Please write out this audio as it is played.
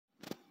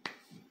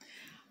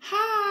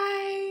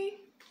Hi!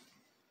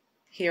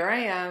 Here I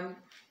am,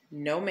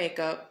 no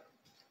makeup,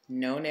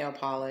 no nail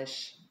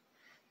polish,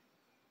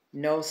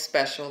 no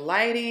special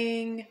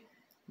lighting,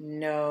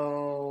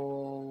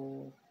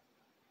 no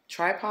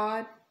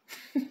tripod.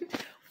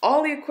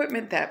 All the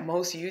equipment that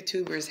most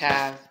YouTubers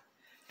have,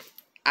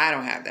 I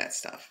don't have that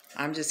stuff.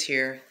 I'm just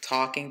here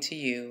talking to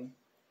you,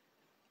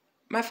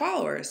 my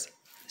followers.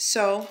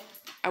 So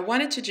I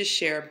wanted to just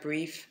share a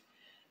brief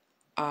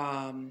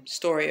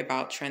story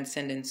about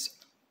transcendence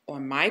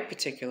on my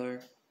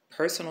particular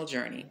personal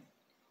journey.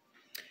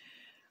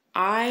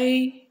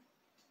 I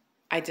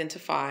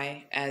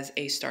identify as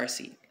a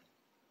starseed.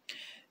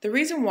 The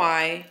reason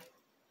why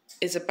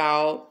is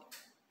about,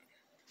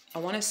 I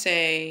want to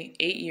say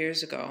 8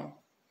 years ago,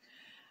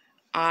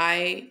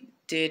 I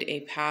did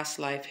a past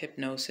life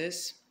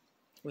hypnosis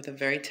with a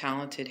very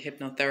talented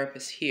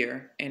hypnotherapist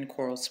here in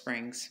Coral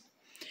Springs.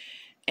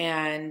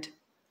 And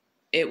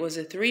it was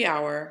a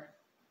 3-hour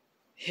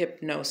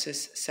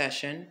hypnosis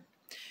session.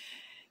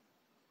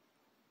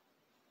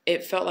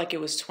 It felt like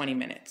it was 20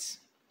 minutes.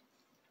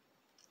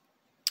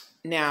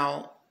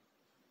 Now,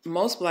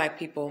 most Black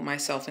people,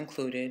 myself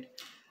included,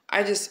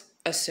 I just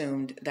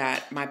assumed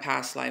that my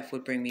past life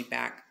would bring me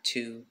back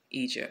to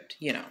Egypt,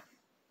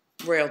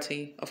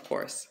 royalty, of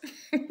course.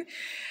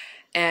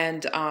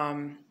 And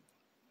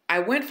I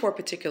went for a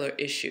particular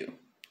issue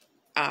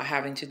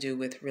having to do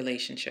with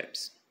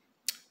relationships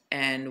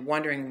and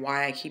wondering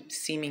why I keep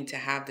seeming to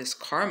have this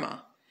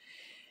karma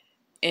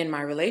in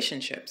my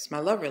relationships, my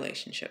love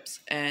relationships.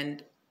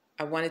 And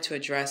I wanted to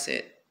address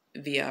it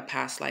via a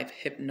past life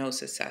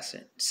hypnosis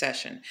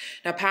session.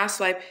 Now, past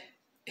life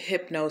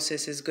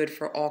hypnosis is good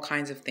for all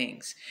kinds of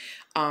things.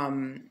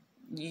 I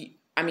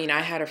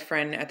had a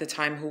friend at the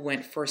time who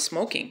went for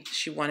smoking.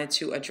 She wanted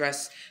to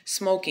address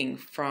smoking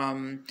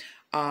from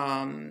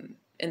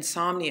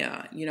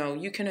insomnia.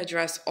 You can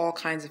address all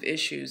kinds of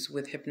issues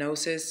with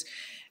hypnosis,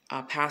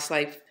 past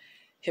life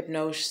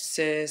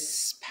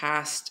hypnosis,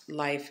 past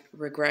life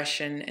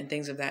regression, and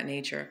things of that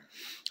nature.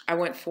 I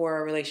went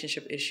for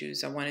relationship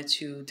issues. I wanted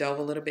to delve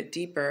a little bit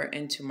deeper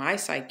into my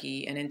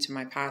psyche and into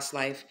my past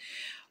life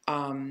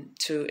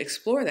to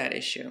explore that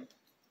issue.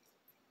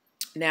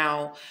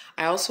 Now,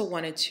 I also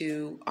wanted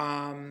to,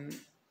 kind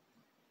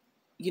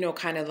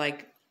of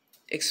like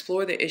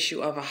explore the issue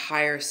of a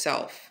higher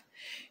self.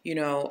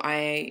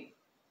 I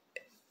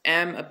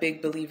am a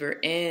big believer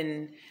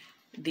in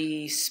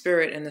the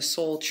spirit and the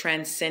soul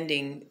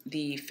transcending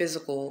the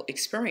physical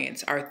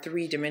experience, our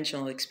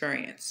three-dimensional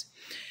experience.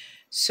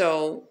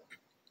 So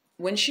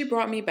when she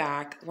brought me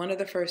back, one of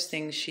the first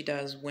things she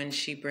does when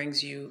she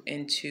brings you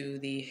into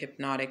the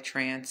hypnotic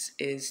trance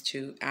is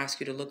to ask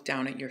you to look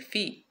down at your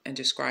feet and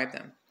describe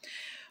them.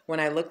 When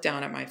I looked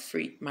down at my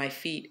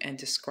feet and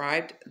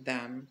described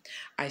them,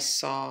 I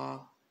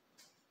saw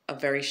a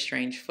very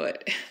strange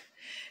foot.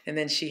 And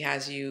then she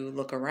has you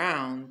look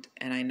around,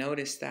 and I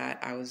noticed that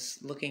I was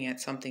looking at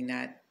something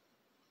that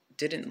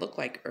didn't look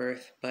like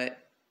Earth, but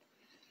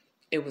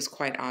it was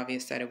quite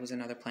obvious that it was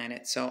another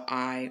planet. So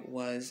I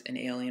was an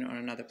alien on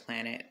another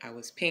planet. I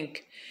was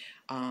pink.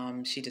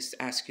 She just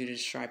asked you to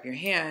describe your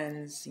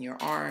hands and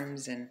your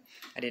arms, and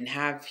I didn't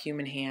have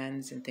human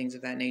hands and things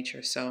of that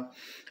nature. So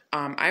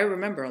I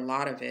remember a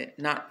lot of it,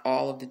 not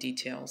all of the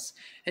details.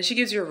 And she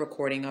gives you a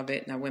recording of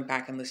it, and I went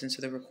back and listened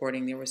to the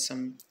recording. There were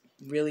some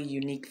really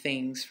unique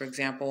things. For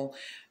example,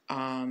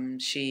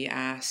 she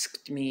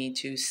asked me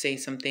to say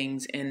some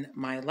things in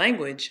my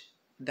language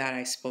that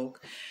I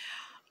spoke.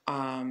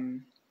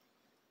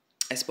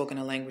 I spoke in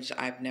a language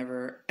I've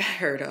never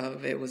heard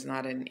of. It was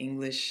not an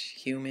English,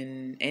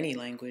 human, any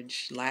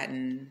language,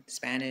 Latin,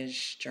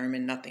 Spanish,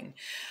 German, nothing.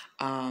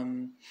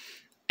 And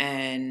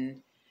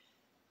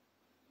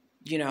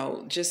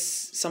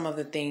just some of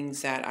the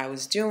things that I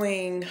was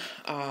doing,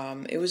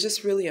 it was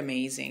just really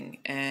amazing.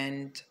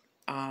 And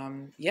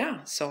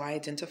so I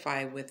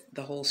identify with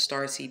the whole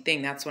starseed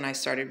thing. That's when I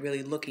started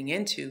really looking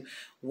into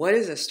what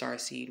is a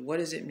starseed? What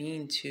does it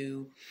mean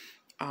to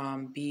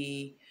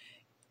be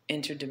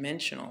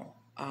interdimensional?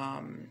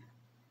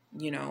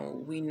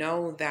 We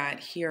know that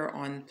here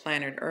on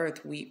planet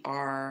Earth, we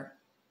are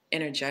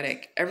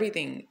energetic.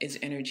 Everything is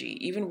energy.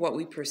 Even what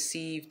we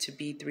perceive to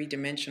be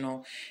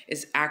three-dimensional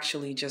is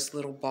actually just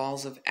little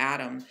balls of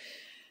atoms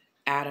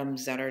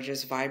that are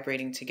just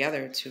vibrating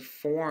together to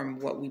form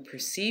what we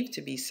perceive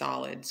to be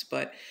solids.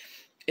 But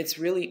it's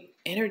really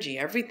energy.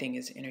 Everything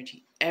is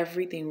energy.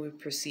 Everything we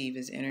perceive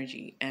is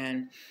energy.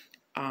 And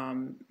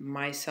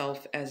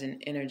myself as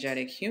an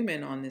energetic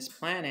human on this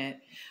planet,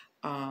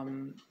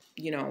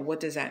 what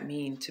does that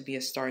mean to be a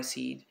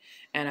starseed?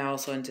 And I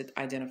also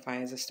identify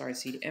as a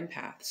starseed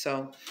empath.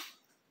 So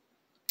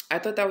I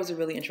thought that was a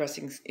really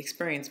interesting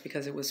experience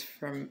because it was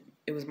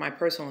my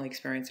personal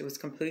experience. It was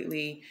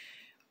completely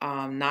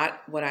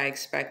not what I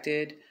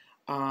expected,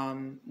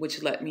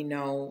 which let me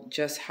know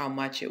just how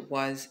much it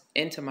was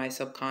into my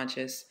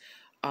subconscious,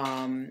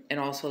 and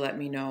also let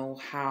me know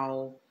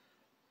how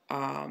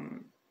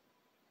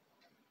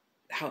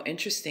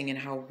interesting and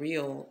how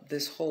real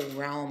this whole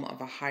realm of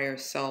a higher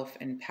self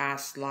and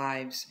past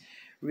lives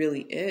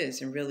really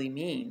is and really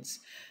means.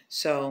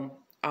 So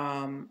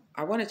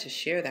I wanted to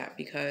share that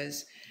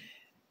because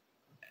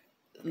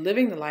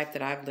living the life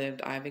that I've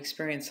lived, I've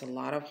experienced a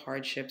lot of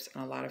hardships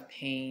and a lot of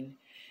pain.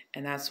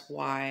 And that's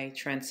why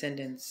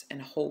transcendence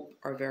and hope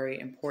are very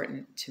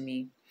important to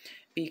me,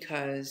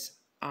 because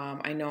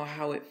I know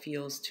how it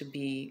feels to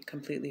be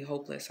completely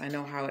hopeless. I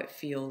know how it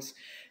feels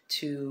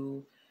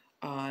to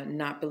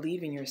not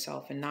believe in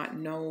yourself and not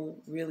know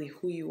really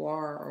who you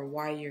are or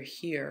why you're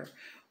here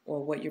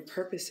or what your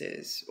purpose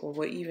is or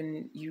what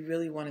even you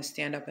really want to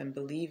stand up and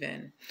believe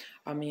in.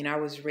 I mean, I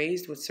was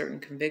raised with certain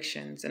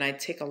convictions and I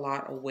take a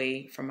lot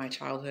away from my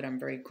childhood. I'm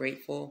very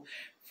grateful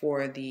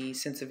for the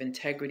sense of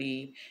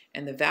integrity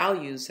and the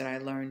values that I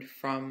learned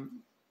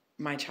from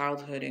my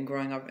childhood and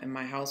growing up in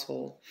my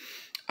household.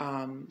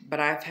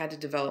 But I've had to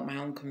develop my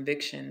own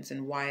convictions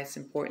and why it's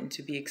important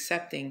to be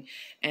accepting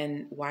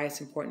and why it's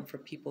important for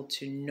people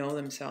to know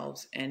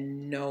themselves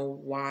and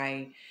know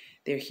why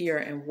they're here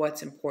and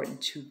what's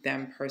important to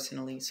them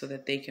personally so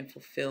that they can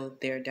fulfill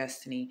their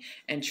destiny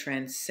and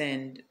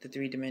transcend the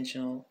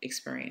three-dimensional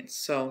experience.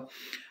 So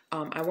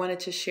I wanted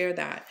to share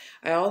that.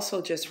 I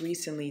also just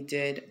recently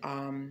did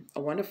a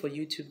wonderful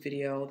YouTube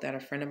video that a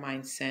friend of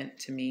mine sent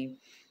to me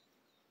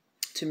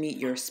to meet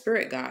your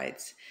spirit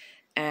guides.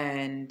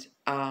 And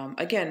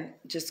again,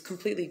 just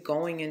completely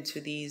going into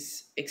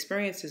these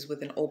experiences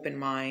with an open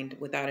mind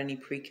without any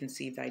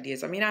preconceived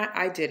ideas. I mean,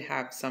 I did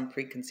have some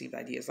preconceived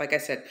ideas. Like I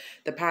said,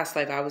 the past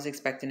life, I was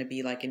expecting to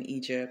be like in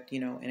Egypt,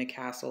 you know, in a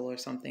castle or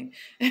something.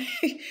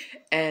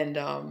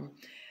 And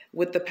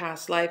with the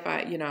past life,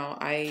 I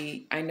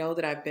know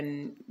that I've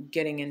been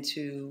getting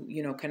into,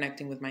 you know,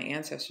 connecting with my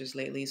ancestors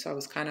lately. So I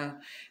was kind of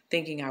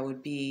thinking I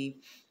would be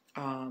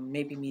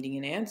maybe meeting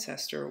an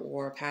ancestor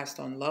or a passed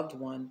on loved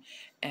one.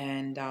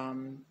 And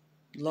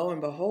lo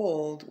and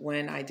behold,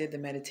 when I did the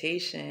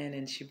meditation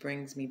and she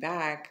brings me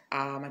back,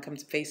 I come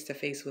face to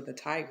face with a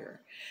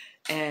tiger.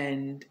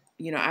 And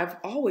you know, I've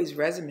always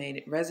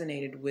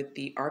resonated with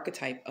the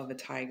archetype of a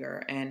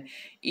tiger. And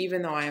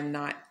even though I am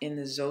not in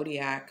the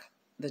zodiac,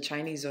 the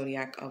Chinese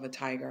zodiac of a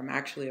tiger, I'm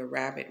actually a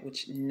rabbit,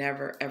 which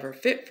never ever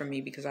fit for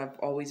me because I've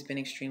always been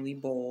extremely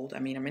bold. I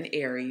mean, I'm an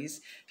Aries,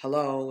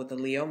 hello, with the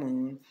Leo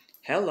moon,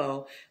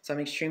 hello. So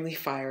I'm extremely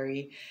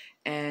fiery.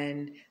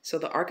 And so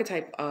the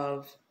archetype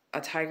of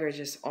a tiger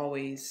just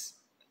always,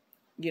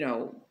 you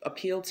know,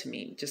 appealed to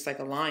me, just like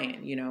a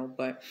lion, you know.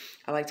 But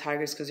I like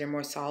tigers because they're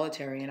more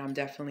solitary, and I'm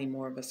definitely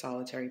more of a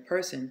solitary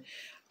person.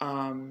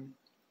 Um,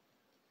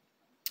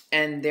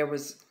 and there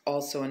was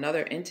also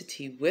another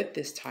entity with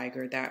this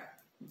tiger that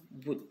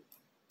would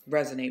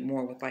resonate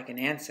more with like an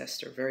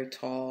ancestor, very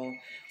tall,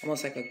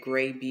 almost like a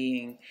gray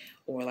being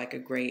or like a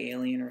gray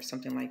alien or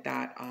something like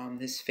that.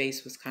 His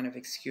face was kind of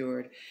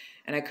obscured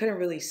and I couldn't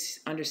really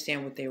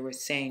understand what they were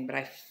saying, but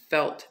I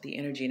felt the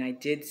energy and I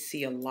did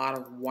see a lot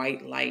of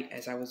white light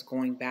as I was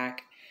going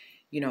back,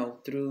 you know,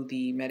 through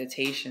the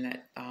meditation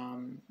that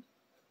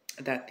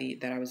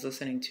I was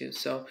listening to.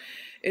 So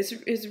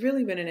it's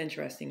really been an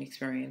interesting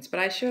experience.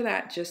 But I share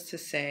that just to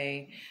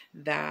say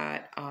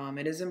that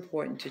it is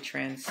important to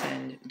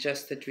transcend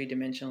just the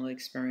three-dimensional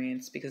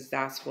experience because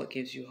that's what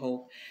gives you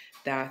hope.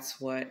 That's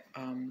what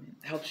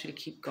helps you to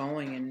keep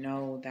going and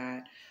know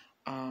that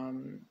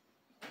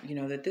you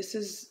know that this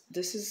is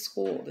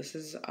school. This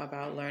is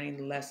about learning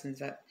the lessons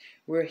that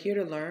we're here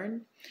to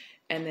learn,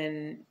 and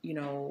then you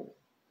know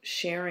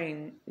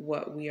sharing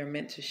what we are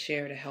meant to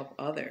share to help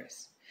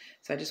others.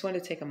 So I just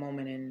wanted to take a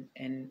moment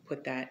and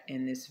put that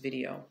in this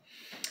video.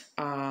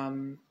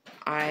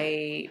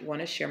 I want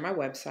to share my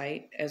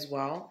website as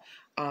well.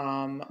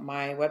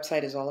 My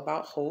website is all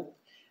about hope,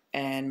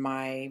 and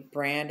my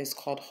brand is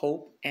called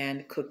Hope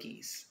and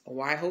Cookies.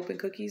 Why Hope and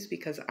Cookies?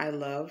 Because I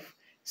love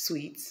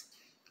sweets.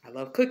 I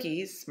love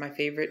cookies, my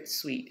favorite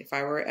sweet. If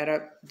I were at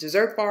a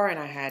dessert bar and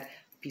I had a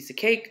piece of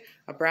cake,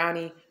 a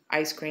brownie,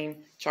 ice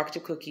cream,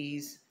 chocolate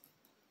cookies,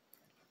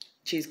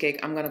 cheesecake,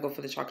 I'm going to go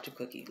for the chocolate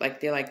cookie.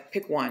 Like they're like,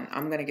 pick one.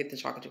 I'm going to get the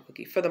chocolate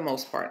cookie for the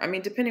most part. I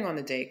mean, depending on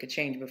the day, it could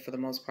change, but for the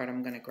most part,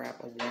 I'm going to grab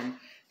a warm,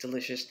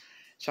 delicious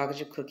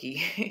chocolate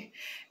cookie.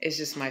 It's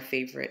just my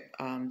favorite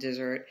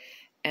dessert.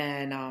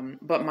 And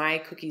but my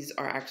cookies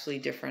are actually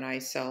different. I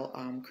sell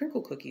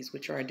crinkle cookies,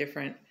 which are a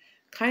different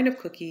kind of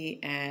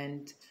cookie,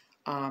 and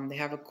they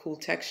have a cool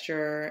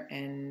texture,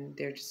 and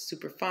they're just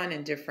super fun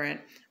and different,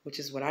 which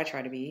is what I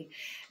try to be.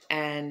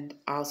 And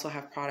I also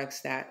have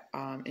products that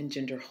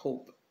engender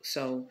hope.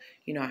 So,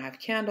 you know, I have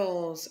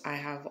candles, I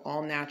have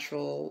all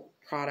natural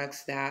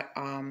products that,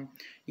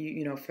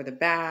 you know, for the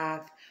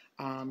bath,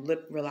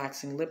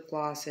 relaxing lip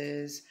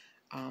glosses,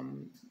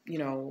 you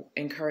know,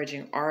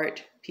 encouraging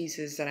art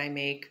pieces that I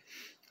make,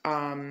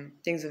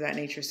 things of that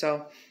nature.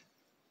 So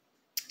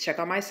check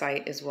out my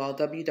site as well,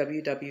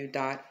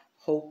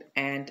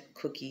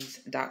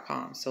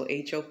 www.hopeandcookies.com. So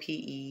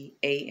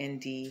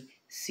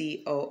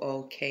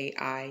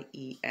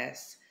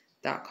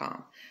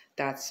HOPEANDCOOKIES.com.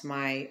 That's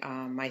my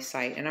my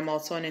site, and I'm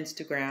also on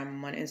Instagram.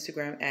 I'm on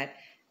Instagram at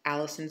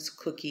Allison's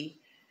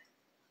Cookie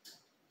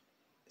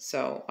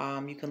So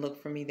you can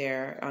look for me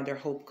there under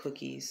Hope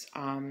Cookies,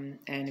 and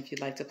if you'd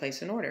like to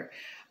place an order.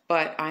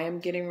 But I am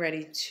getting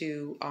ready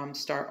to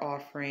start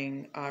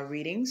offering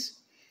readings.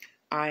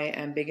 I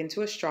am big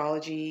into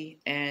astrology,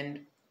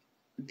 and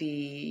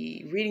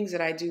the readings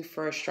that I do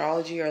for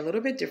astrology are a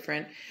little bit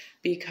different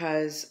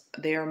because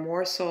they are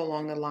more so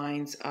along the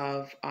lines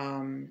of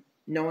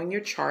knowing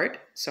your chart.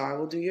 So I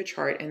will do your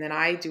chart, and then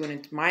I do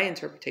my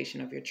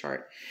interpretation of your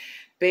chart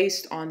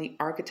based on the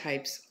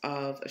archetypes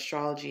of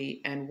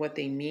astrology and what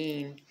they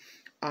mean,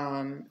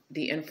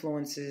 the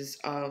influences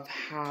of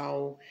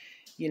how,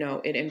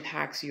 it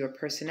impacts your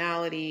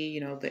personality,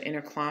 the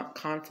inner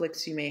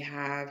conflicts you may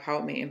have, how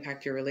it may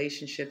impact your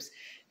relationships,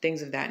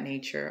 things of that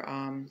nature.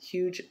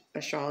 Huge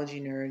astrology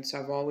nerd. So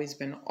I've always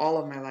been, all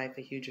of my life,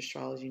 a huge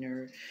astrology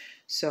nerd.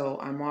 So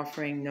I'm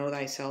offering Know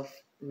Thyself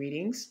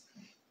readings,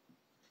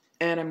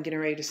 and I'm getting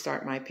ready to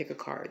start my pick a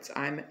cards.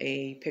 I'm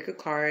a pick a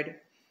card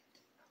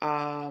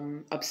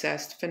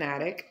obsessed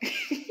fanatic.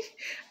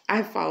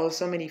 I follow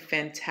so many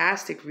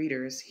fantastic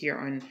readers here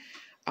on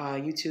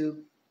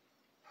YouTube.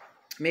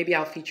 Maybe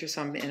I'll feature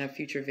some in a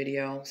future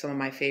video, some of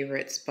my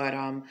favorites, but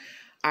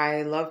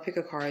I love pick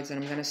a cards, and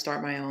I'm going to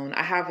start my own.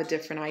 I have a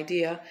different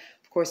idea.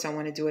 Of course, I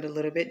want to do it a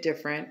little bit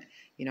different.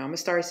 I'm a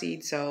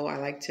starseed, so I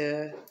like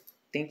to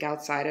think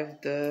outside of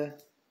the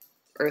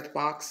earth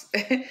box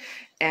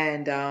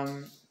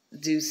and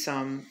do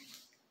some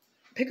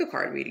pick a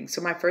card reading. So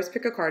my first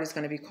pick a card is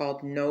going to be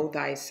called Know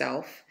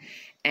Thyself,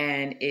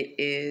 and it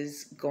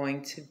is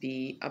going to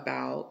be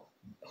about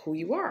who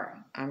you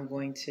are. I'm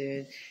going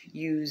to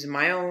use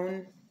my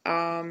own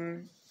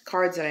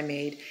cards that I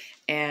made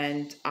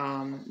and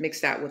mix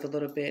that with a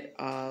little bit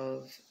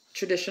of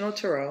traditional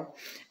tarot,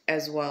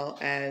 as well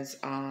as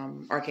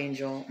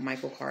Archangel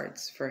Michael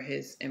cards for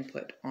his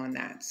input on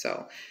that.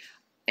 So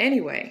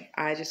anyway,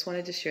 I just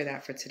wanted to share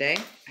that for today.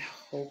 I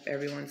hope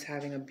everyone's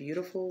having a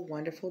beautiful,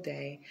 wonderful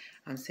day.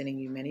 I'm sending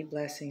you many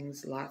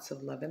blessings, lots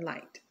of love and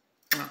light.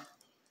 Mwah.